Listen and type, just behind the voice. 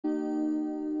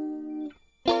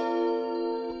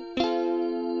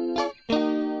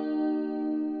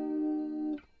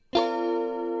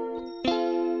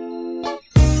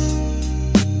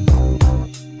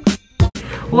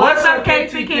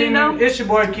YouTube? It's your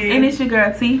boy Keedy. And it's your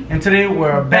girl T. And today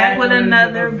we're back with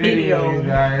another video, you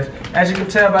guys. As you can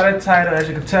tell by the title, as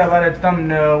you can tell by the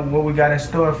thumbnail, what we got in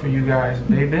store for you guys,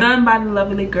 baby. Done by the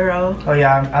lovely girl. Oh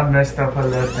yeah, I messed up her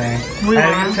little thing. As you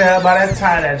can tell by the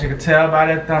title, as you can tell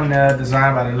by the thumbnail,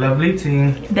 designed by the lovely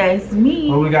team. That's me.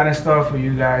 What we got in store for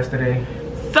you guys today?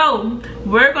 So,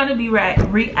 we're going to be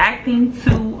reacting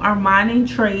to our MON and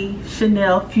TREY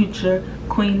Chanel Future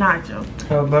Queen Naija.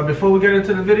 But before we get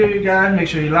into the video, you guys, make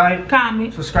sure you like,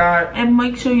 comment, subscribe, and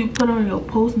make sure you put on your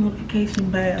post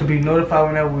notification bell to be notified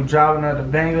whenever we drop another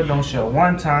banger. Don't show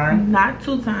one time, not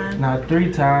 2 times, not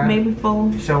 3 times, maybe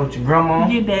 4. Show it your grandma,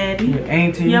 your daddy, your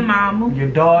auntie, your mama, your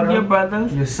daughter, your brother,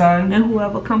 your son, and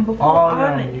whoever come before. All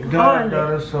them, your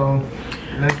goddaughter. So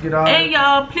let's get on. And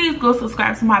y'all, please go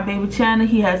subscribe to my baby channel.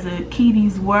 He has a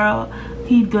KEEDYS world.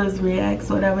 He does reacts,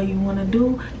 whatever you want to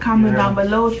do. Comment down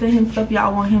below, send him stuff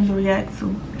y'all want him to react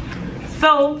to.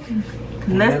 So,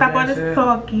 let's stop all this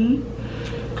talking.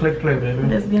 Click play, baby.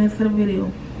 Let's get into the video.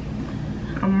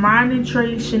 MON and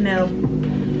TREY Chanel.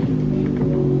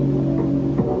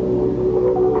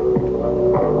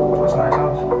 That's a nice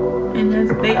house. And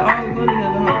they all go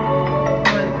together, huh?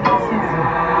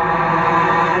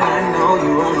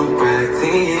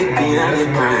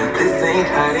 This ain't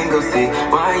hide and go seek.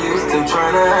 Why you still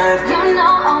trying to hide? You know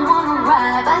I wanna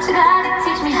ride, but you gotta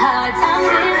teach me how. Time to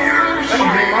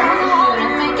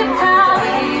make it proud.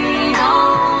 We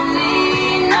don't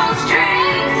need no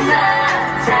strings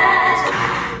attached.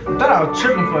 I thought I was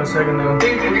tripping for a second though.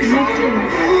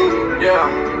 Yeah.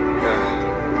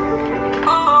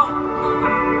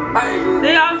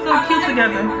 They all so cute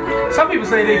together. Some people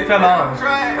say they fell off. I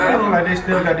feel like they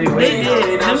still got these waves. They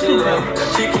did. Them two though.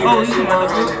 Oh, you know.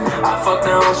 I fucked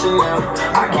down Chanel.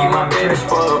 I keep my baby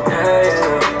spoiled. Yeah.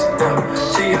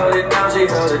 She held it down,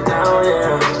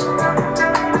 yeah.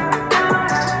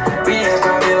 We ain't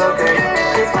probably okay.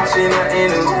 It's my shit, nothing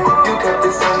new. You kept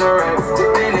this on the racks.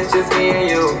 Then it's just me and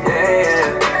you.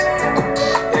 Yeah.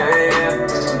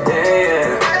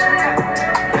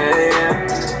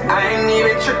 I ain't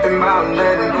even tripping about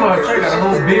nothing. Oh, Trey got a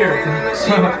whole beard.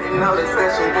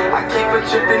 I keep it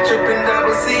tripping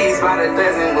double C's by the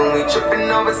dozen. When we tripping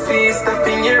overseas,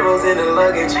 stuffing euros in the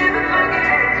luggage.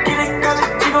 Get it, got it,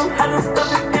 you gon' have to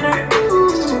stuff it in her.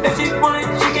 Ooh. If she want it,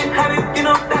 she can have it, you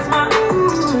know that's my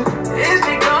ooh. If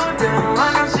it go down, I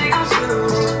know she gon'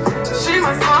 shoot. She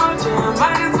my soldier,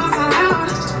 might as well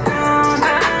salute. Down,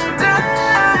 down,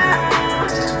 down.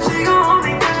 She gon' hold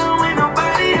me down when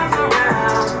nobody else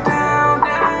around. Down,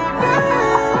 down,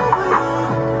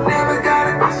 down. Never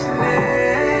gotta question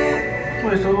it.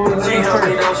 She held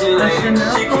me down, she laid.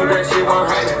 She keep that shit on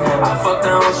her. I fucked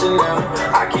down Chanel.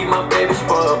 I keep my baby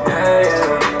spoiled. Yeah.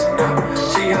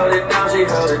 She held it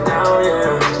down,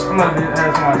 yeah. I'm gonna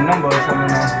have somebody's number or something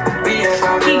now.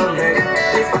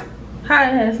 How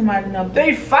it has somebody's number?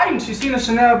 They fighting. She seen a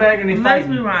Chanel bag and they fighting.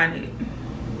 Let's rewind it.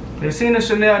 They seen a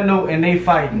Chanel note and they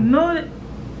fighting. No,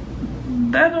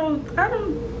 I don't.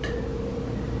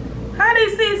 How they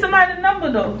see somebody's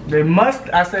number though? They must.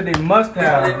 I said they must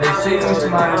have. They seen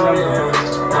somebody's number.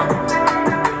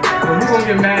 But who gonna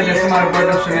get mad that somebody brought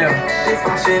up Chanel? It's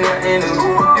my shit, nothing new.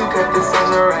 You kept this on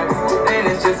the racks, and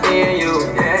it's just me and you.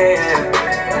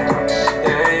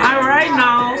 Alright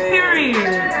now, period.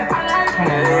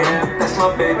 That's my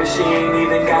baby, she ain't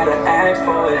even gotta ask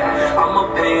for it.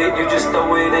 I'ma pay it, you just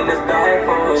throw it in the bag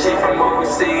for it. She from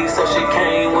overseas, so she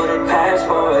came with a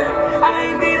passport. I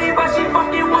ain't need it, but she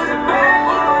fucking with a bag.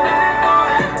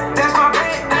 That's my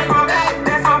babe, that's my babe,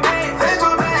 that's my babe, that's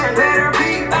my babe. Let her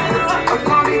be, a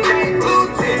Tommy J, blue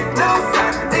tip, no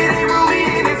sign. It ain't Ruby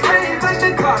in his face like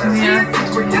the color. She a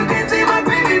secret, you can see my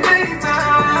baby face.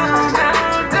 Down,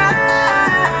 down, down.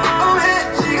 Oh yeah,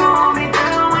 she gon' hold me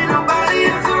down when nobody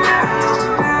else around.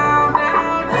 Down,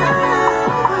 down, down.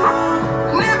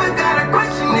 Never gotta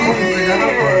question it.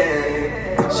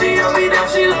 She held me down,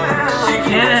 she loved it. She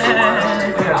keep it, she want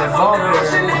it. Yeah, that ball bear.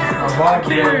 A ball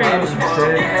bear.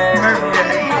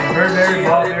 Burberry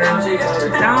ball bear.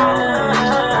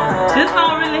 This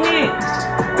don't really hit.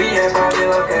 We ain't probably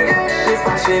okay. This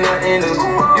my shit, nothing new.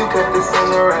 You kept this on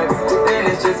the racks, then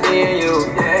it's just me and you.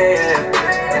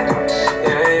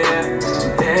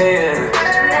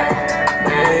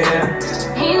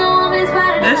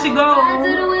 There she go.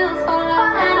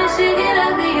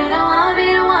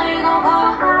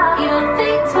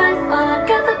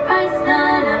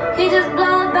 He just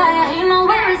blow it by, he know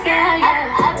where it's at.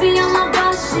 I be on my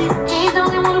boss shit, he don't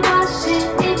even wanna boss shit.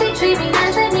 If he treat me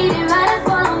nice, I need it right, that's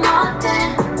what I'm off then.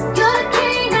 You're the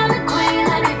king, I'm the queen,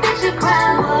 let me fix your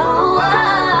crown. Whoa,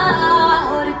 whoa,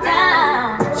 hold it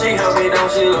down. She held me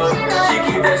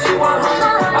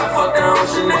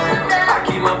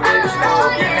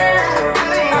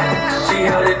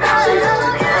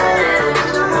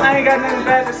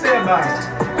vibe.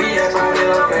 It's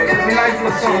a nice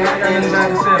little song. I got nothing bad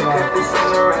to say about it.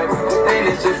 And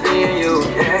it's just me and you.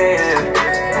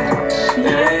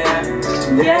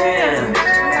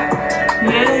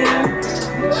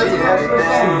 She held it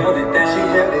down.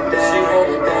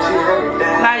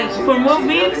 Like from when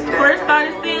we first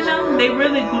started seeing them, they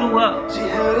really blew up. She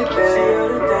held it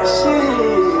down.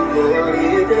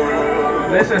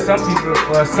 They said some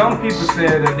people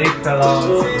said that they fell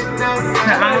off.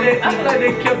 I feel like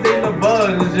they kept their little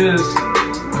buzz. It's just,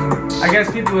 I guess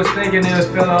people was thinking they was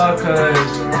fell off because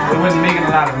they wasn't making a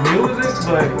lot of music,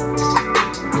 but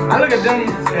I look at them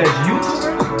as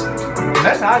YouTubers.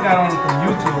 That's how I got on from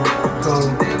YouTube. So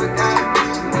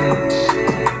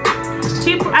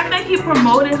I think he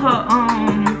promoted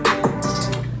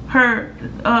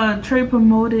her TREY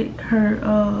promoted her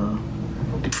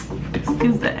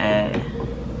excuse the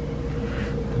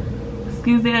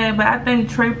ad, but I think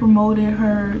TREY promoted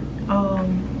her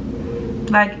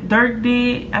like Dirk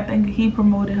did. I think he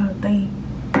promoted her thing.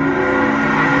 A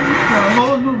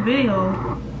whole new video.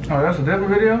 Oh, that's a different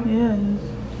video? Yes.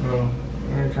 Oh,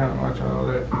 I ain't trying to watch all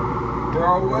that.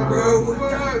 Bro, what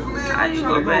How you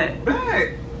go back?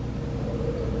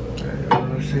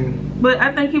 Let's see. But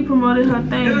I think he promoted her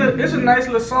thing. It's a nice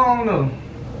little song though.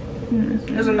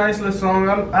 It's a nice little song.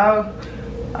 I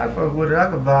fuck with it. I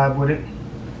could vibe with it.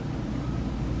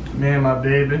 Me and my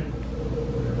baby.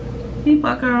 He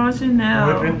fuck her on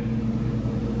Chanel.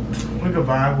 We could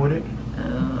vibe with it.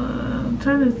 I'm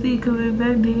trying to see, cause if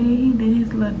that did, he did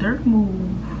his little Dirk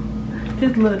move.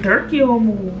 His little Dirk-yo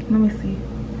move. Let me see.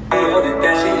 She held it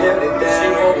down. She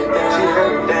held it down. She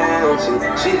held it down.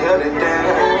 She held it down.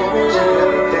 She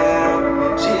held it down.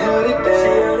 She held it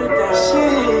down. She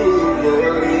held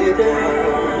it down.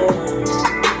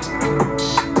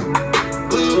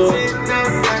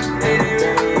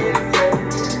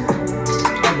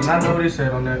 I do not know what they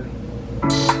said on that.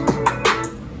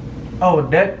 Oh,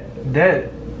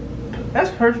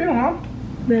 that's perfume, huh?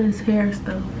 That is hair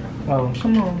stuff. Oh,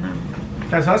 Come on now.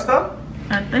 that's her stuff?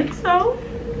 I think so.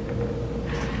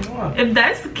 What? If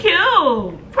that's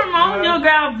cute, promote your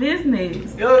girl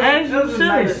business. As you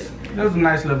should. That was a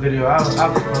nice little video. I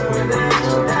fuck with it.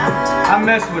 I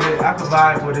mess with it. I could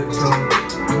vibe with it, so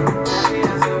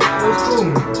it was cool.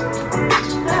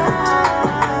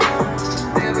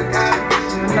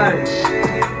 Nice.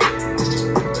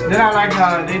 Then I like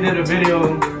how they did a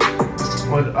video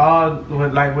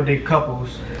with their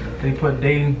couples. They put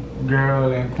they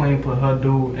girl and Queen put her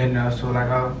dude in there, so like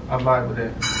I vibe with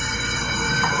that.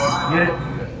 Get it?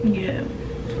 Yeah.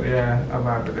 So yeah, I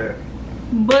vibe with that.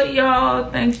 But y'all,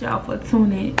 thanks y'all for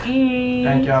tuning in.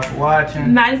 Thank y'all for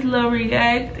watching. Nice little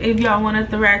react. If y'all want us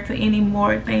to react to any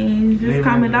more things, just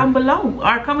comment down below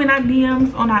or comment our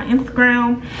DMs on our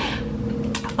Instagram,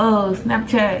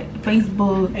 Snapchat,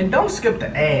 Facebook. And don't skip the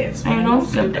ads, man. And don't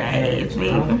skip the ads,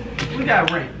 baby. We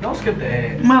got rank. Don't skip the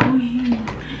ads.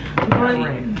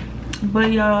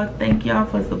 But y'all, thank y'all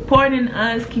for supporting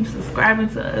us. Keep subscribing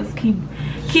to us. Keep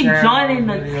joining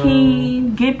the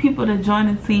team. Get people to join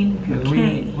the team if you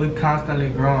can. We constantly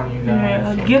growing, you guys.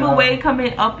 Yeah, so giveaway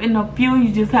coming up in a few.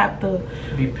 You just have to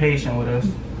be patient with us.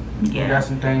 Yeah, we got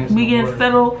some things. We get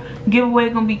settled. Giveaway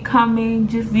gonna be coming.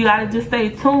 You gotta just stay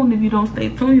tuned. If you don't stay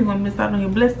tuned, you're gonna miss out on your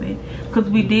blessing. Cause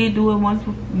we did do it once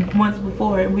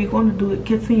before, and we're gonna do it.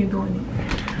 Continue doing it.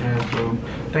 Yeah. So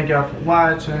thank y'all for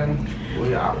watching.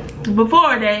 We out.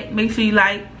 Before that, make sure you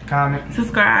like, comment,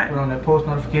 subscribe, put on that post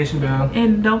notification bell,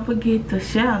 and don't forget to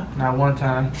share. Not one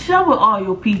time. Share with all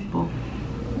your people.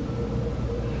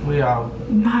 We out.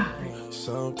 Bye.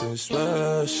 Something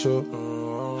special.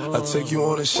 I take you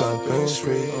on a shopping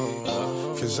spree,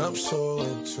 cause I'm so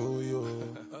into you.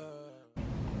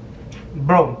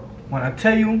 Bro, when I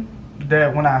tell you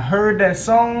that when I heard that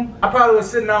song, I probably was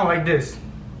sitting down like this.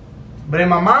 But in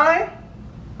my mind,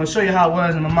 I'm gonna show you how it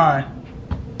was in my mind.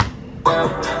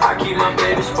 I keep my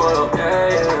baby spoiled,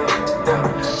 yeah.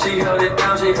 She held it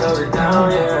down,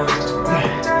 yeah.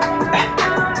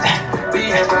 We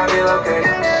ain't probably okay.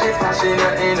 It's not shit,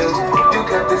 nothing new. You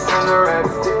kept this on the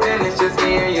racks, and it's just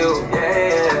me and you, yeah.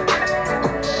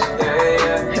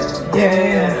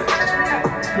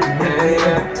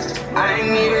 I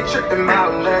ain't even tripping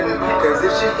about nothing, cause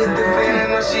if she hit the fan, I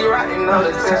know she riding on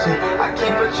the session. I keep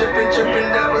her tripping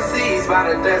double C's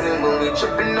by the dozen. When we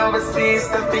tripping overseas,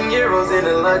 stuffing euros in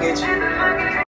the luggage.